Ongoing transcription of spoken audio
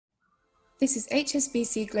This is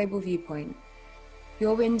HSBC Global Viewpoint,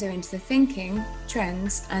 your window into the thinking,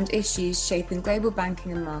 trends and issues shaping global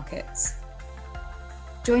banking and markets.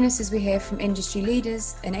 Join us as we hear from industry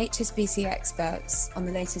leaders and HSBC experts on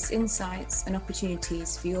the latest insights and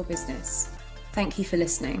opportunities for your business. Thank you for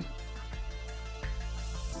listening.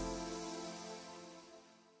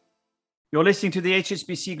 You're listening to the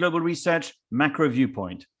HSBC Global Research Macro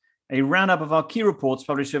Viewpoint, a roundup of our key reports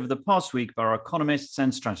published over the past week by our economists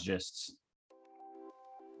and strategists.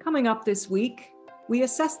 Coming up this week, we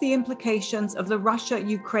assess the implications of the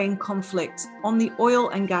Russia-Ukraine conflict on the oil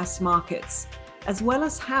and gas markets, as well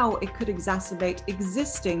as how it could exacerbate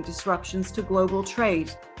existing disruptions to global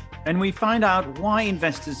trade. And we find out why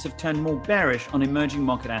investors have turned more bearish on emerging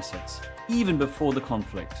market assets, even before the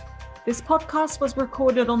conflict. This podcast was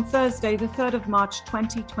recorded on Thursday, the 3rd of March,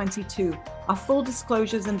 2022. Our full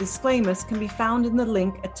disclosures and disclaimers can be found in the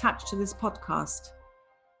link attached to this podcast.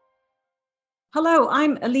 Hello,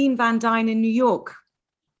 I'm Aline Van Dyne in New York.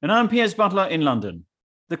 And I'm Piers Butler in London.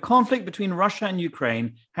 The conflict between Russia and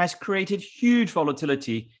Ukraine has created huge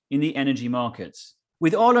volatility in the energy markets.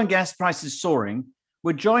 With oil and gas prices soaring,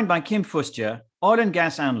 we're joined by Kim Fustier, oil and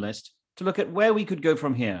gas analyst, to look at where we could go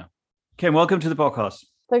from here. Kim, welcome to the podcast.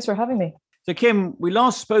 Thanks for having me. So Kim, we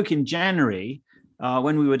last spoke in January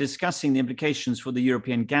when we were discussing the implications for the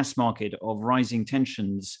European gas market of rising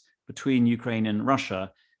tensions between Ukraine and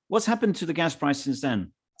Russia. What's happened to the gas price since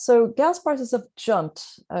then? So gas prices have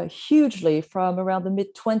jumped hugely from around the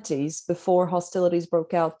mid-20s before hostilities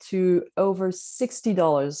broke out to over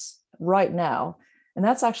 $60 right now. And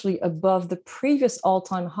that's actually above the previous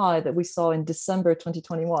all-time high that we saw in December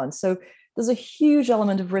 2021. So there's a huge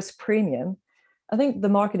element of risk premium. I think the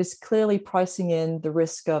market is clearly pricing in the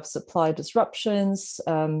risk of supply disruptions.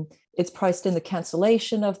 It's priced in the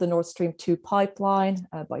cancellation of the Nord Stream 2 pipeline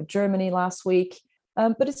by Germany last week.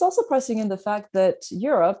 But it's also pricing in the fact that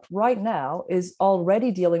Europe right now is already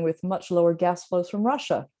dealing with much lower gas flows from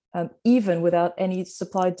Russia, even without any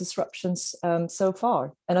supply disruptions so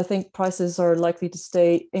far. And I think prices are likely to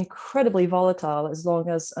stay incredibly volatile as long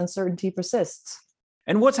as uncertainty persists.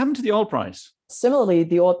 And what's happened to the oil price? Similarly,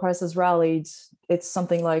 the oil price has rallied. It's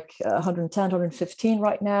something like 110, 115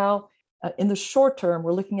 right now. In the short term,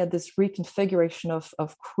 we're looking at this reconfiguration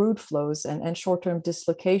of crude flows and short-term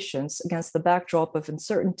dislocations against the backdrop of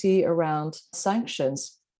uncertainty around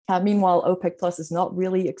sanctions. Meanwhile, OPEC Plus is not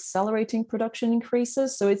really accelerating production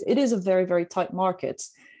increases. So it is a very, very tight market.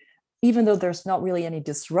 Even though there's not really any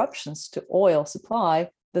disruptions to oil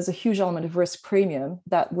supply, there's a huge element of risk premium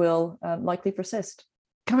that will likely persist.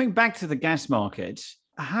 Coming back to the gas market,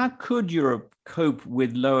 how could Europe cope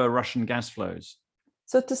with lower Russian gas flows?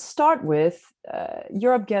 So to start with,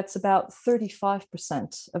 Europe gets about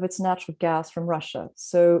 35% of its natural gas from Russia.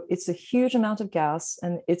 So it's a huge amount of gas,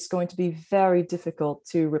 and it's going to be very difficult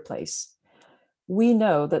to replace. We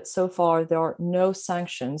know that so far there are no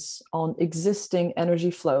sanctions on existing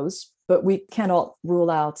energy flows, but we cannot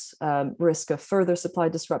rule out risk of further supply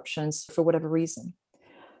disruptions for whatever reason.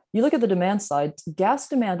 You look at the demand side, gas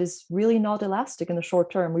demand is really not elastic in the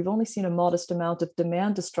short term. We've only seen a modest amount of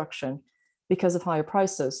demand destruction because of higher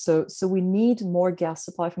prices. So we need more gas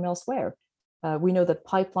supply from elsewhere. We know that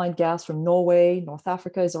pipeline gas from Norway, North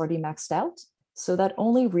Africa is already maxed out. So that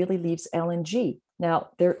only really leaves LNG. Now,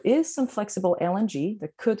 there is some flexible LNG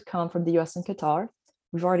that could come from the US and Qatar.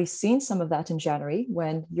 We've already seen some of that in January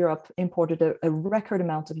when Europe imported a record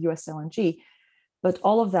amount of US LNG. But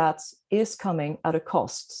all of that is coming at a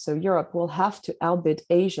cost. So Europe will have to outbid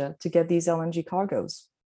Asia to get these LNG cargoes.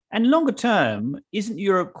 And longer term, isn't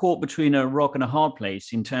Europe caught between a rock and a hard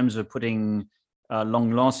place in terms of putting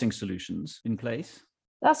long-lasting solutions in place?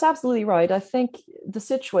 That's absolutely right. I think the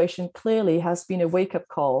situation clearly has been a wake-up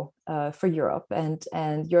call for Europe,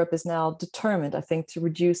 and Europe is now determined, I think, to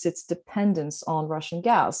reduce its dependence on Russian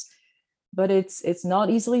gas. But it's not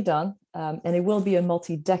easily done, and it will be a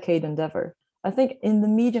multi-decade endeavor. I think in the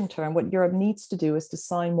medium term, what Europe needs to do is to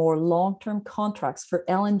sign more long-term contracts for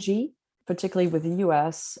LNG, particularly with the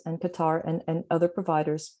US and Qatar and other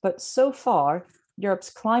providers. But so far,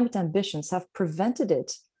 Europe's climate ambitions have prevented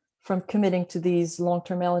it from committing to these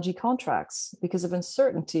long-term LNG contracts because of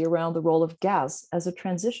uncertainty around the role of gas as a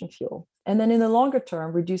transition fuel. And then in the longer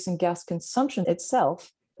term, reducing gas consumption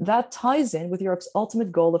itself, that ties in with Europe's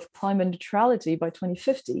ultimate goal of climate neutrality by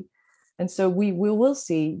 2050. And so we will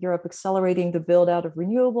see Europe accelerating the build out of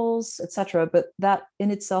renewables, et cetera, but that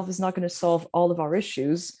in itself is not going to solve all of our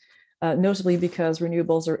issues, notably because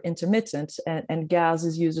renewables are intermittent and gas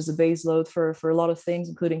is used as a base load for a lot of things,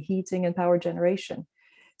 including heating and power generation.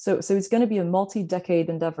 So it's going to be a multi-decade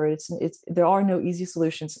endeavor. There are no easy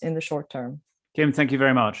solutions in the short term. Kim, thank you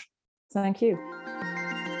very much. Thank you.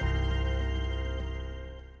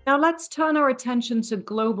 Now let's turn our attention to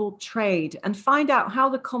global trade and find out how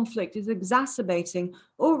the conflict is exacerbating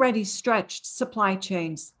already stretched supply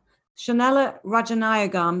chains. Shanella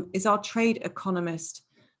Rajanayagam is our trade economist.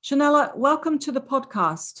 Shanella, welcome to the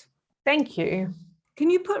podcast. Thank you. Can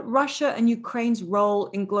you put Russia and Ukraine's role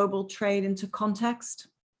in global trade into context?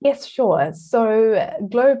 Yes, sure. So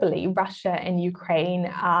globally, Russia and Ukraine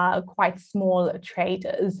are quite small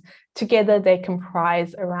traders. Together, they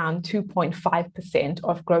comprise around 2.5%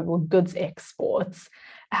 of global goods exports.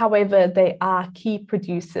 However, they are key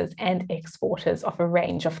producers and exporters of a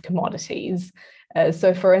range of commodities.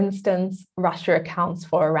 So, for instance, Russia accounts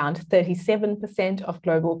for around 37% of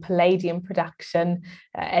global palladium production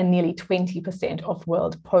and nearly 20% of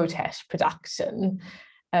world potash production.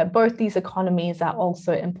 Both these economies are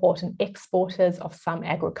also important exporters of some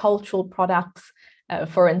agricultural products.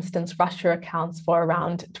 For instance, Russia accounts for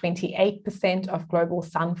around 28% of global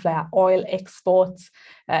sunflower oil exports,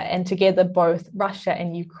 and together both Russia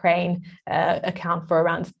and Ukraine account for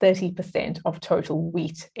around 30% of total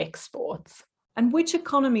wheat exports. And which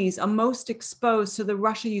economies are most exposed to the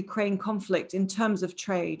Russia-Ukraine conflict in terms of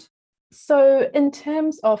trade? So in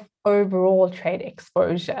terms of overall trade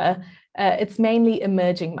exposure, it's mainly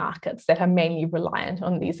emerging markets that are mainly reliant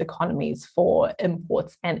on these economies for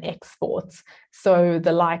imports and exports. So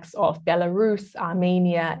the likes of Belarus,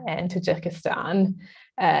 Armenia, and Tajikistan.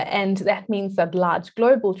 And that means that large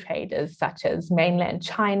global traders such as mainland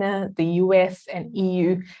China, the US, and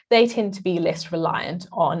EU, they tend to be less reliant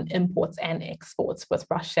on imports and exports with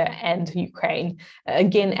Russia and Ukraine,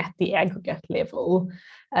 again at the aggregate level.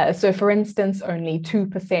 So for instance, only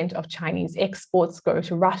 2% of Chinese exports go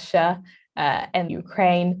to Russia and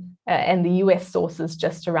Ukraine, and the US sources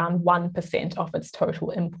just around 1% of its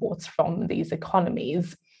total imports from these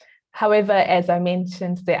economies. However, as I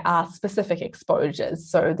mentioned, there are specific exposures.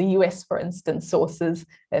 So the US, for instance, sources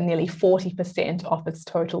nearly 40% of its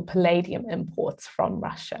total palladium imports from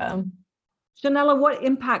Russia. Shanella, what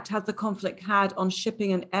impact has the conflict had on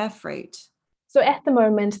shipping and air freight? So at the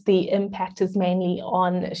moment, the impact is mainly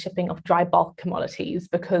on shipping of dry bulk commodities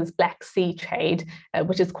because Black Sea trade,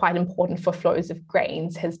 which is quite important for flows of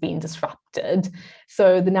grains, has been disrupted.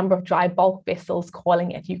 So the number of dry bulk vessels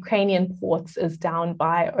calling at Ukrainian ports is down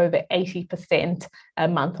by over 80%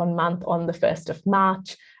 month on month on the 1st of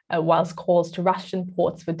March. Whilst calls to Russian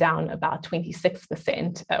ports were down about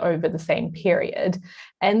 26% over the same period.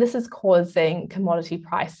 And this is causing commodity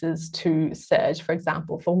prices to surge, for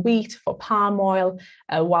example, for wheat, for palm oil,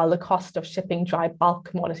 while the cost of shipping dry bulk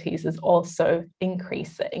commodities is also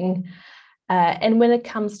increasing. And when it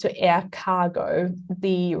comes to air cargo,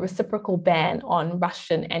 the reciprocal ban on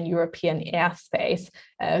Russian and European airspace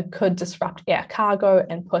could disrupt air cargo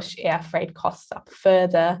and push air freight costs up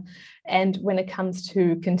further. And when it comes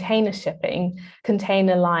to container shipping,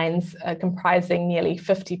 container lines comprising nearly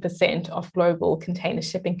 50% of global container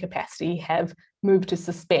shipping capacity have moved to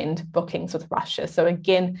suspend bookings with Russia. So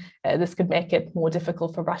again, this could make it more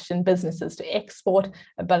difficult for Russian businesses to export,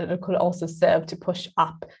 but it could also serve to push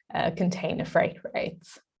up container freight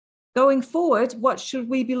rates. Going forward, what should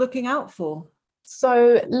we be looking out for?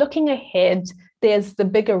 So looking ahead, there's the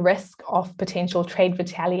bigger risk of potential trade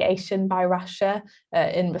retaliation by Russia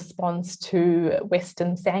in response to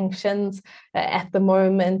Western sanctions. At the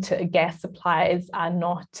moment, gas supplies are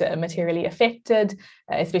not materially affected,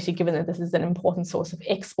 especially given that this is an important source of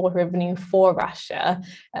export revenue for Russia.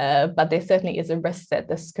 But there certainly is a risk that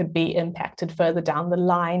this could be impacted further down the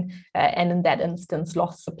line. And in that instance,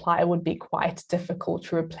 lost supply would be quite difficult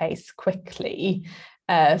to replace quickly.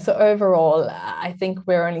 So overall, I think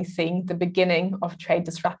we're only seeing the beginning of trade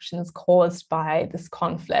disruptions caused by this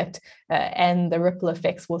conflict, and the ripple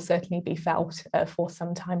effects will certainly be felt for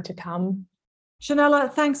some time to come.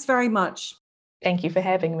 Shanella, thanks very much. Thank you for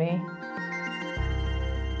having me.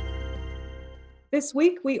 This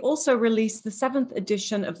week, we also released the 7th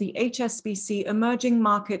edition of the HSBC Emerging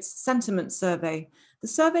Markets Sentiment Survey. The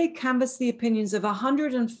survey canvassed the opinions of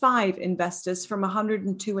 105 investors from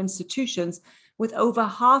 102 institutions with over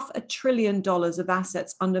 $500 billion of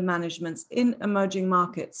assets under management in emerging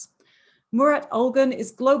markets. Murat Olgun is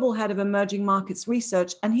Global Head of Emerging Markets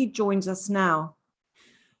Research, and he joins us now.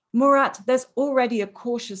 Murat, there's already a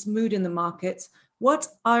cautious mood in the markets. What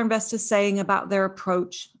are investors saying about their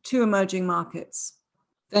approach to emerging markets?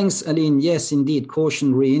 Thanks, Aline. Yes, indeed,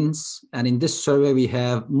 caution reigns. And in this survey, we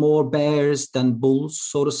have more bears than bulls,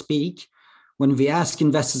 so to speak. When we ask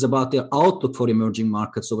investors about their outlook for emerging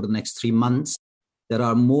markets over the next 3 months, there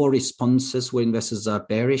are more responses where investors are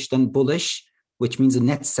bearish than bullish, which means the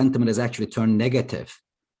net sentiment has actually turned negative.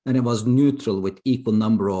 And it was neutral with equal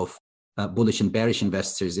number of bullish and bearish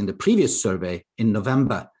investors in the previous survey in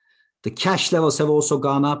November. The cash levels have also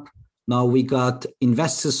gone up. Now we got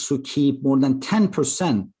investors who keep more than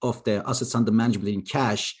 10% of their assets under management in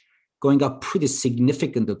cash, going up pretty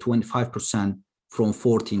significant to 25% from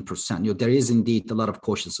 14%. There is indeed a lot of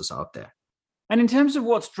cautiousness out there. And in terms of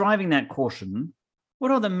what's driving that caution,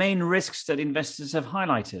 what are the main risks that investors have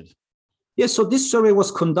highlighted? Yes, so this survey was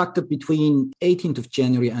conducted between 18th of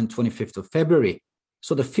January and 25th of February.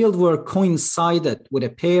 So the fieldwork coincided with a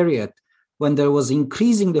period when there was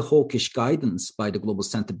increasingly hawkish guidance by the global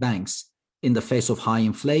central banks in the face of high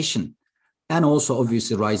inflation and also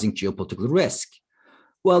obviously rising geopolitical risk.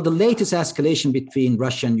 Well, the latest escalation between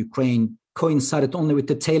Russia and Ukraine coincided only with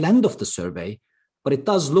the tail end of the survey, but it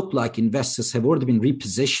does look like investors have already been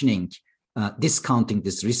repositioning, discounting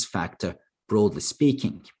this risk factor, broadly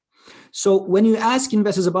speaking. So when you ask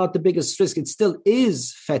investors about the biggest risk, it still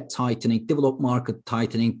is Fed tightening, developed market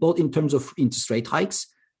tightening, both in terms of interest rate hikes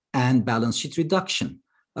and balance sheet reduction.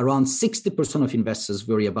 Around 60% of investors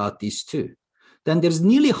worry about these two. Then there's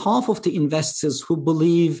nearly half of the investors who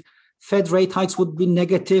believe Fed rate hikes would be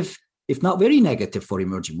negative, if not very negative, for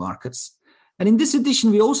emerging markets. And in this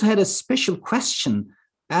edition, we also had a special question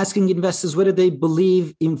asking investors whether they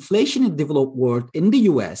believe inflation in the developed world in the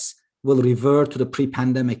US will revert to the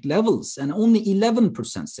pre-pandemic levels, and only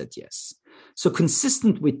 11% said yes. So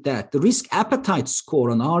consistent with that, the risk appetite score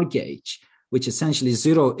on our gauge, which essentially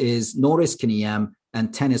 0 is no risk in EM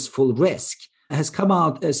and 10 is full risk, has come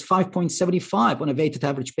out as 5.75 on a weighted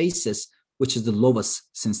average basis, which is the lowest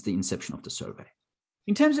since the inception of the survey.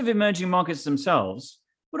 In terms of emerging markets themselves,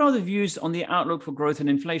 what are the views on the outlook for growth and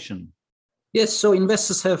inflation? Yes, so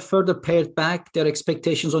investors have further pared back their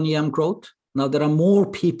expectations on EM growth. Now, there are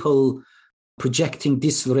more people projecting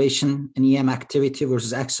deceleration in EM activity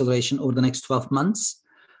versus acceleration over the next 12 months.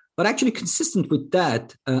 But actually, consistent with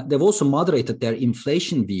that, they've also moderated their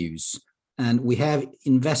inflation views. And we have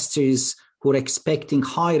investors who are expecting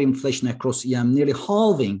higher inflation across EM, nearly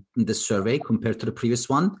halving in this survey compared to the previous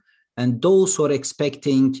one. And those who are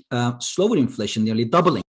expecting slower inflation, nearly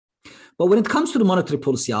doubling. But when it comes to the monetary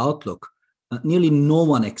policy outlook, nearly no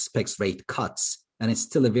one expects rate cuts. And it's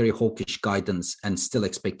still a very hawkish guidance and still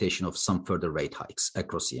expectation of some further rate hikes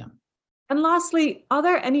across EM. And lastly, are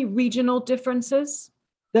there any regional differences?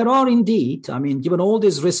 There are indeed. I mean, given all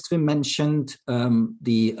these risks we mentioned,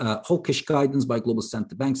 the hawkish guidance by global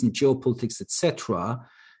central banks and geopolitics, etc.,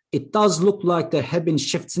 it does look like there have been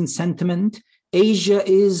shifts in sentiment. Asia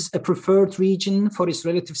is a preferred region for its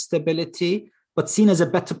relative stability, but seen as a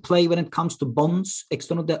better play when it comes to bonds,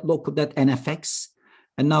 external debt, local debt, and FX.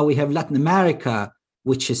 And now we have Latin America,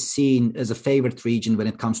 which is seen as a favorite region when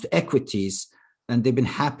it comes to equities. And they've been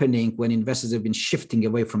happening when investors have been shifting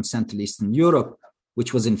away from Central Eastern Europe,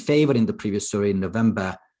 which was in favor in the previous survey in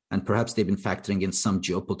November. And perhaps they've been factoring in some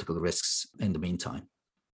geopolitical risks in the meantime.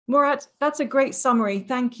 Murat, that's a great summary.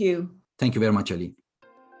 Thank you. Thank you very much, Ali.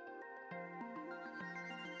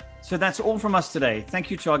 So that's all from us today.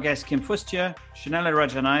 Thank you to our guests Kim Fustier, Shanella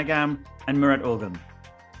Rajanayagam, and Murat Olgun.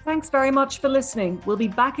 Thanks very much for listening. We'll be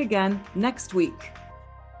back again next week.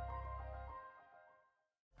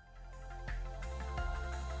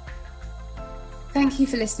 Thank you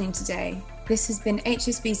for listening today. This has been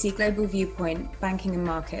HSBC Global Viewpoint, Banking and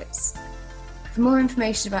Markets. For more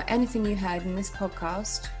information about anything you heard in this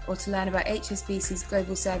podcast, or to learn about HSBC's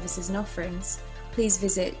global services and offerings, please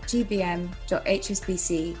visit gbm.hsbc.com.